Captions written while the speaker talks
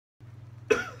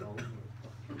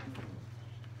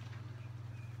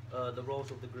The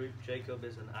roles of the group: Jacob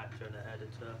is an actor and an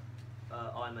editor.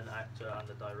 I'm an actor and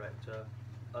a director.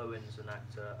 Owen's an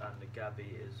actor, and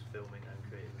Gabby is filming and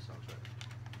creating the soundtrack.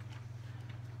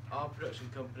 Our production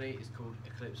company is called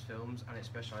Eclipse Films, and it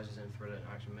specialises in thriller and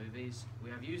action movies. We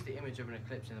have used the image of an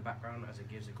eclipse in the background as it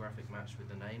gives a graphic match with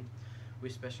the name. We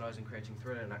specialise in creating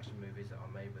thriller and action movies that are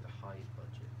made with a high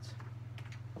budget.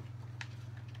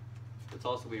 The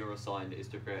task that we are assigned is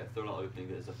to create a thriller opening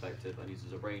that is effective and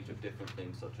uses a range of different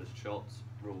things such as shots,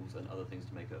 rules and other things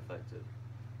to make it effective.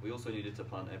 We also needed to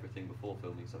plan everything before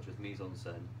filming, such as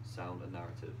mise-en-scène, sound and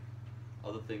narrative.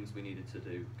 Other things we needed to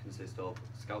do consist of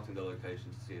scouting the location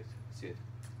to see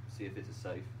if it is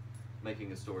safe,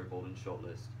 making a storyboard and shot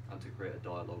list, and to create a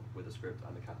dialogue with a script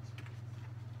and a cast.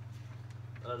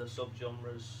 The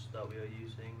subgenres that we are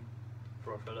using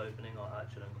for a thriller opening are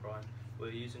action and crime.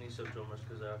 We're using these subgenres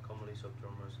because they are commonly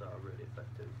subgenres that are really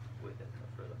effective within a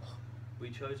thriller. We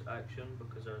chose action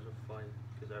because there is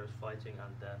fighting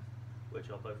and death, which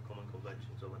are both common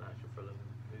conventions of an action thriller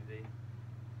movie.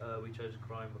 We chose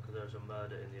crime because there is a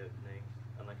murder in the opening,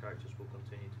 and the characters will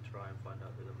continue to try and find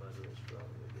out who the murderer is throughout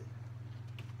the movie.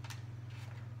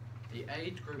 The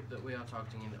age group that we are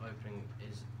targeting in the opening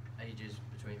is ages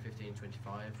between 15 and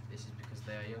 25. This is because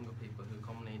they are younger people who are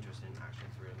commonly interested in action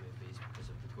thriller movies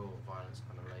because of the gore, violence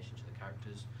and the relation to the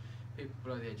characters. People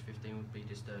below the age of 15 would be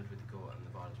disturbed with the gore and the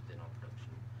violence within our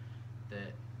production.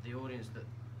 The audience that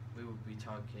we will be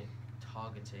targeting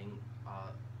are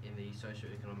in the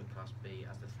socio-economic class B,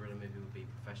 as the thriller movie would be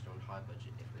professional and high budget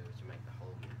if we were to make the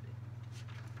whole movie.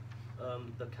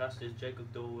 The cast is Jacob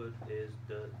Dorwood is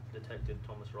the detective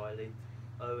Thomas Riley,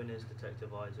 Owen is Detective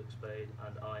Isaac Spade,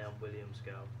 and I am William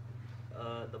Scout.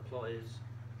 The plot is,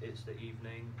 it's the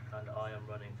evening and I am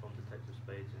running from Detective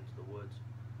Spade into the woods.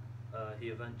 I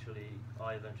eventually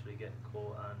get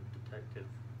caught and Detective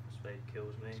Spade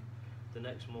kills me. The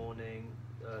next morning,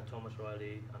 Thomas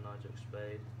Riley and Isaac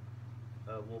Spade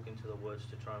walk into the woods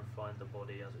to try and find the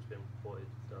body, as it's been reported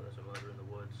that there's a murder in the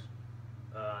woods.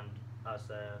 And as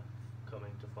they're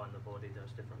coming to find the body,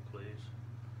 there's different clues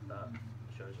that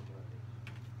shows them where it is.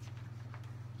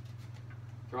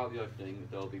 Throughout the opening,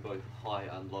 there will be both high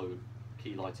and low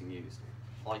key lighting used.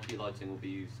 High key lighting will be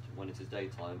used when it is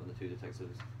daytime and the two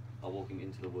detectives are walking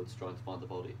into the woods trying to find the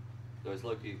body. There is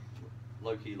low key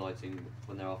lighting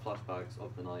when there are flashbacks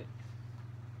of the night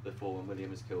before when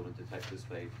William is killed and Detective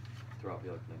Spade throughout the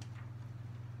opening.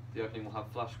 The opening will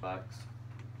have flashbacks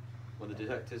when the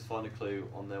detectives find a clue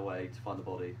on their way to find the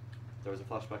body. There is a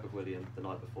flashback of William the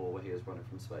night before where he is running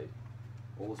from Spade.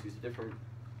 We'll also use a different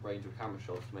range of camera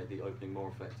shots to make the opening more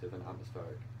effective and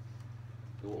atmospheric.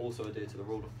 We will also adhere to the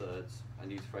rule of thirds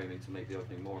and use framing to make the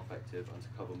opening more effective and to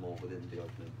cover more within the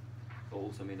opening. It will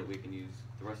also mean that we can use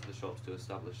the rest of the shots to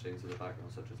establish things in the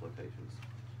background, such as locations.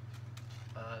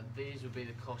 These would be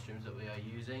the costumes that we are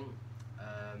using.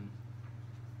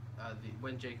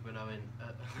 When Jacob and Owen,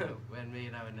 when me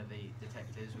and Owen are the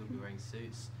detectives, we'll be wearing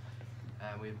suits.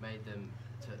 We've made them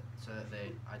so that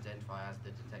they identify as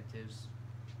the detectives.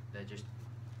 They're just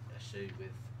a suit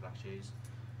with black shoes.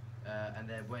 And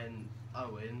then when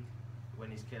Owen,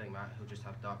 when he's killing Matt, he'll just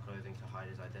have dark clothing to hide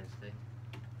his identity.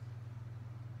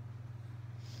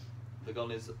 The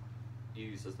gun is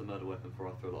used as the murder weapon for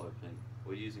our thriller opening.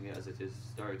 We're using it as it is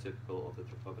stereotypical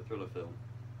of a thriller film,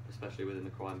 especially within the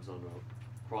crime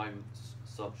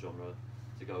subgenre,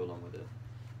 to go along with it.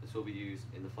 This will be used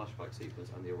in the flashback sequence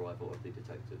and the arrival of the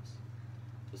detectives.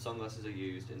 The sunglasses are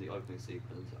used in the opening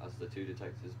sequence as the two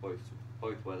detectives both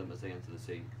wear them as they enter the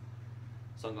scene.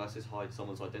 Sunglasses hide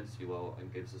someone's identity well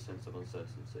and gives a sense of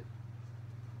uncertainty.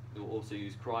 We will also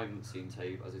use crime scene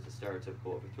tape as it is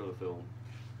stereotypical of a thriller film,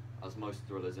 as most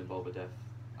thrillers involve a death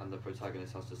and the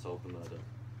protagonist has to solve the murder.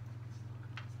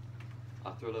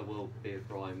 Our thriller will be a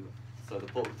crime, so the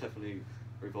plot will definitely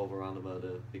revolve around a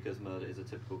murder because murder is a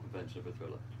typical convention of a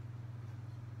thriller.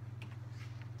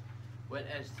 When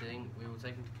editing, we will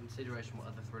take into consideration what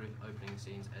other thriller opening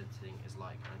scenes editing is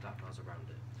like and adapt ours around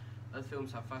it. Other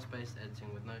films have fast-paced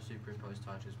editing with no superimposed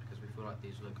titles because we feel like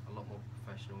these look a lot more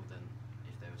professional than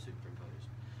if they were superimposed.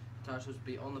 Titles would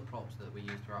be on the props that we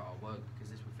use throughout our work because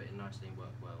this will fit in nicely and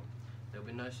work well. There will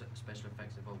be no special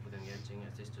effects involved within the editing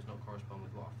as this does not correspond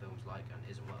with what our films like and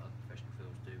isn't what other professional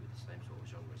films do with the same sort of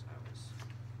genre as ours.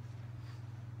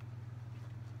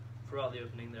 Throughout the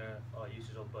opening there are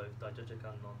uses of both diegetic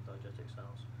and non-diegetic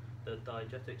sounds. The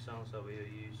diegetic sounds that we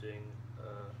are using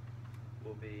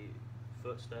will be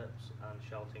footsteps and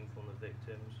shouting from the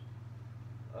victims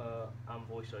and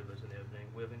voiceovers in the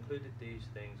opening. We have included these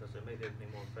things as they make the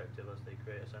opening more effective as they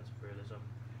create a sense of realism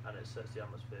and it sets the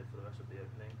atmosphere for the rest of the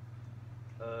opening.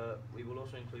 We will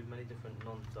also include many different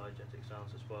non-diegetic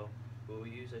sounds as well. We will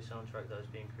use a soundtrack that is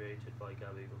being created by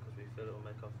Gabby because we feel it will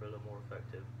make our thriller more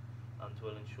effective, and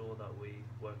will ensure that we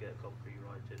won't get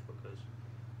copyrighted because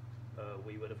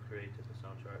we would have created the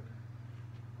soundtrack.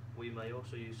 We may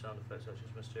also use sound effects such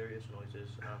as mysterious noises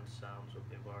and sounds of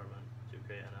the environment to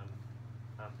create an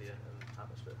ambient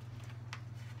atmosphere.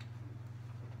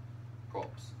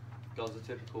 Props. Guns are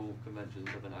typical conventions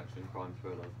of an action crime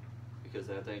thriller because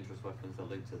they are dangerous weapons that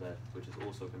link to death, which is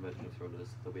also a convention of thrillers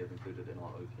that we have included in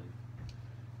our opening.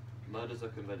 Murders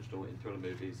are conventional in thriller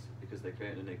movies because they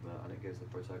create an enigma and it gives the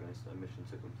protagonist a mission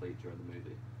to complete during the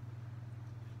movie.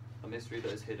 A mystery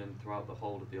that is hidden throughout the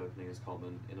whole of the opening is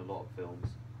common in a lot of films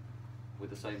with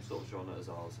the same sort of genre as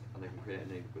ours, and they can create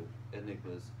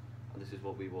enigmas, and this is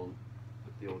what we want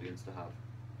the audience to have.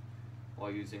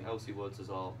 While using Elsie Woods as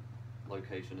our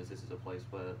location, as this is a place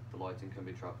where the lighting can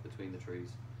be trapped between the trees,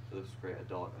 so this will create a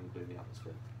dark and gloomy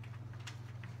atmosphere.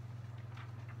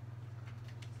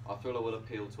 Our thriller will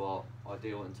appeal to our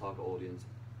ideal and target audience,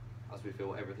 as we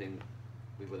feel everything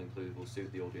we will include will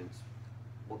suit the audience,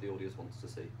 what the audience wants to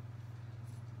see.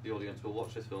 The audience will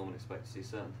watch this film and expect to see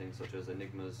certain things such as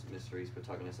enigmas, mysteries,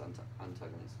 protagonists and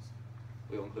antagonists.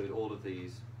 We will include all of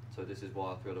these, so this is why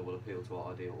our thriller will appeal to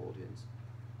our ideal audience.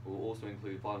 We will also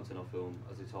include violence in our film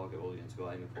as the target audience we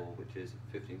are aiming for, which is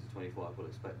 15 to 25 will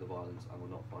expect the violence and will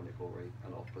not find it gory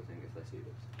and off-putting if they see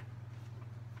this.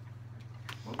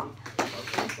 Well done.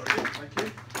 Thank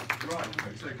you. Right,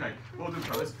 okay. Well done,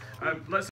 fellas. Let's